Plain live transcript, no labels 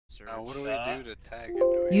Now what do we do to tag him?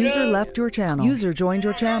 Do we User left your channel. User joined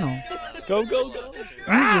your channel. Go, go, go.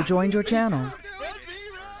 User joined your channel.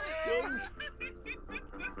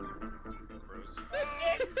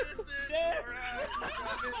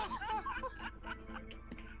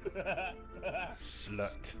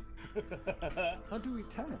 Slut. How do we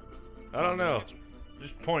tag? I don't know.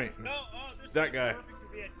 Just point. No, this That guy. perfect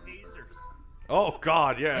if we had tasers. Oh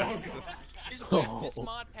God, yes. This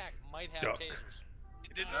mod pack might have Duck. tasers.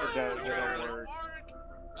 It didn't work.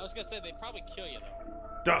 I was gonna say they'd probably kill you though.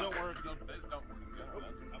 Duck. Don't work. Don't work.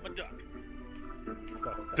 I'm a duck.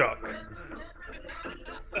 Duck.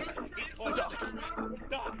 Duck.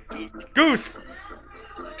 Duck. Goose.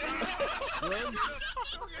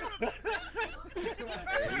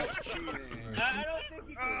 He's cheating. I don't think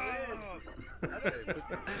you can win.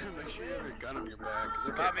 Make sure you have your gun on your back, because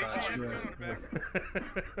it can touch you.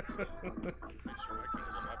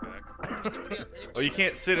 Oh, you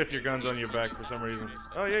can't sit if your gun's on your back for some reason.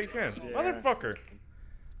 Oh yeah, you can. Motherfucker.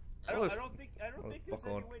 I don't think there's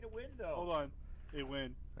any on. way to win though. Hold on. Hey,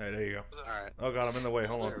 win. Alright, there you go. Alright. Oh God, I'm in the way.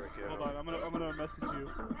 Hold on. There we go. Hold on. I'm gonna message you.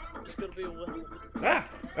 It's gonna be a win. Ah!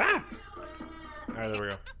 Ah! Alright, there we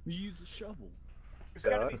go. You use a shovel. There's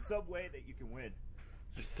gotta be some way that you can win.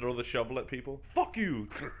 Just throw the shovel at people. Fuck you!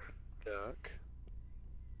 Duck.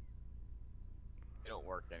 It don't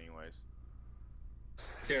work anyways.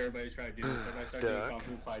 Everybody try to do this. Everybody start doing kung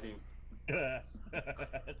fu fighting.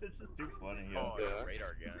 This is too funny, yo. Oh, Yeah.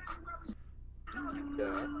 radar gun.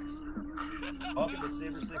 Duck. Welcome to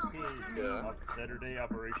Saber 16's Yeah. Saturday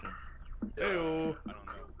operation. Ew. I don't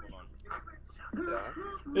know. Hold on. Duck.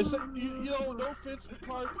 It's you know, no offense,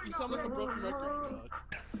 because you sound like a broken record.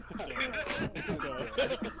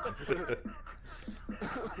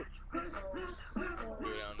 Go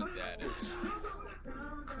down to that.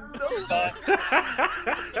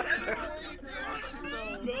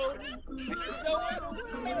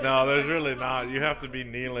 No, there's really not. You have to be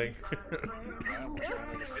kneeling. I'm trying to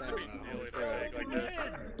understand now.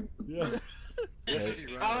 Yeah. Yes, if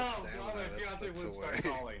you run out of stamina, that's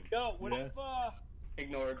away. Yo, what if,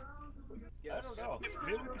 Ignored. I don't know.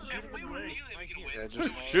 Maybe we can shoot him in the leg. Yeah, just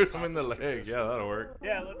Shoot him in the leg. Yeah, that'll work.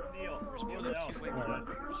 Yeah, let's kneel. Kneel down.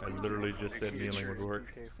 I literally just said kneeling would work.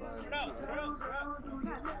 Throw out, throw out.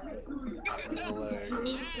 in the leg.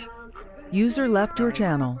 User left your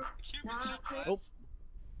channel.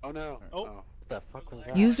 Oh no. Oh. The fuck was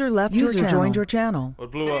that? User left your channel. User joined your channel.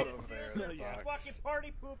 What blew up? Fucking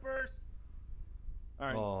party poopers.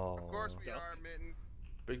 Alright. Oh. Of course we are, Mittens.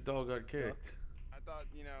 Big dog got kicked. I thought,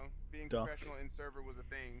 you know, being Duck. professional in server was a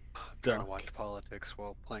thing. Trying to watch politics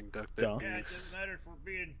while playing Duck Big Duck. Yeah, it Goose. doesn't matter if we're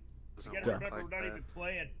being. You Doesn't gotta work remember like we're not that. even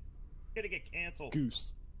playing. We're gonna get canceled.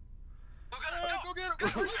 Goose. Go get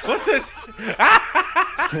him! What's this?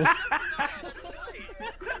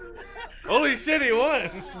 Holy shit, he won!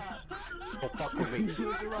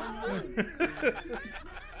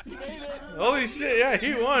 Holy shit, yeah,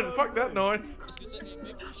 he won. Fuck that noise.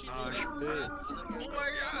 Oh, she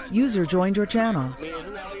did. User joined your channel. I mean,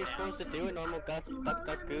 isn't that what you're supposed to do in normal duck,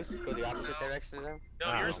 goose? Go the opposite direction of them?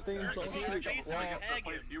 No, you're Staying close. I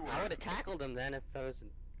would have tackled him then if I was...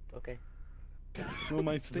 Okay. Well,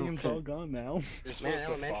 my stam's all gone now. You're Man, supposed in to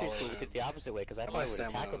elementary follow school, we him. did the opposite way, because I My probably would have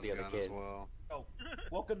stamina tackled was the other gone kid. as well. Oh,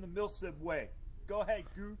 welcome to Millsib Way. Go ahead,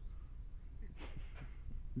 Goose.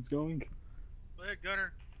 He's going. Go ahead,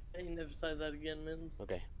 Gunner. Hey, you never say that again, Mittens.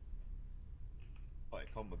 Okay. Oh, I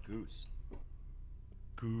call him a goose.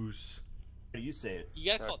 Goose. How do you say it?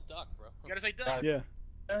 You gotta call it duck, bro. You gotta say duck. Yeah.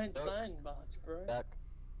 I ain't saying much, bro. Duck.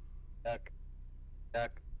 Duck.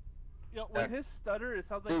 Duck. Yo, with his stutter, it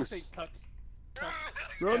sounds like you say tuck.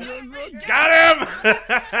 Run, run, run. Got him!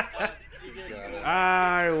 Got it.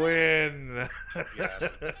 I win. Got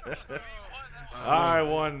it. I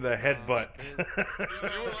won the headbutt.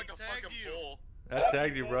 You're like a fucking bull. I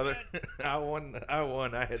tagged you, brother. I won. I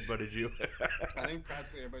headbutted you. I think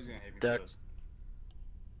practically everybody's gonna hate me for this.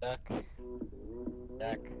 Duck.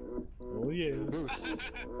 Duck. Oh yeah. No!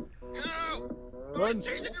 Run.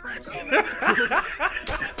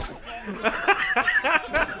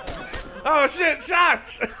 Oh shit!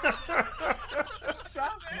 Shots!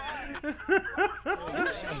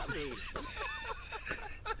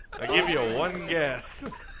 I give you one guess.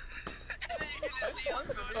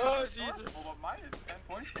 Oh, Jesus. Well, mine is 10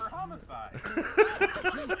 points for homicide.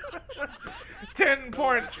 10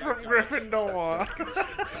 points from Gryffindor.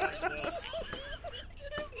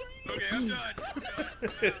 Okay, I'm done.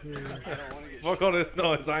 Fuck all this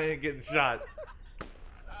noise. I ain't getting shot.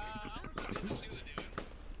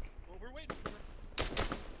 Well, we're waiting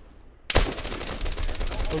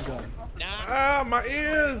Oh god. Nah. Ah, my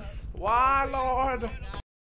ears. Why, Lord?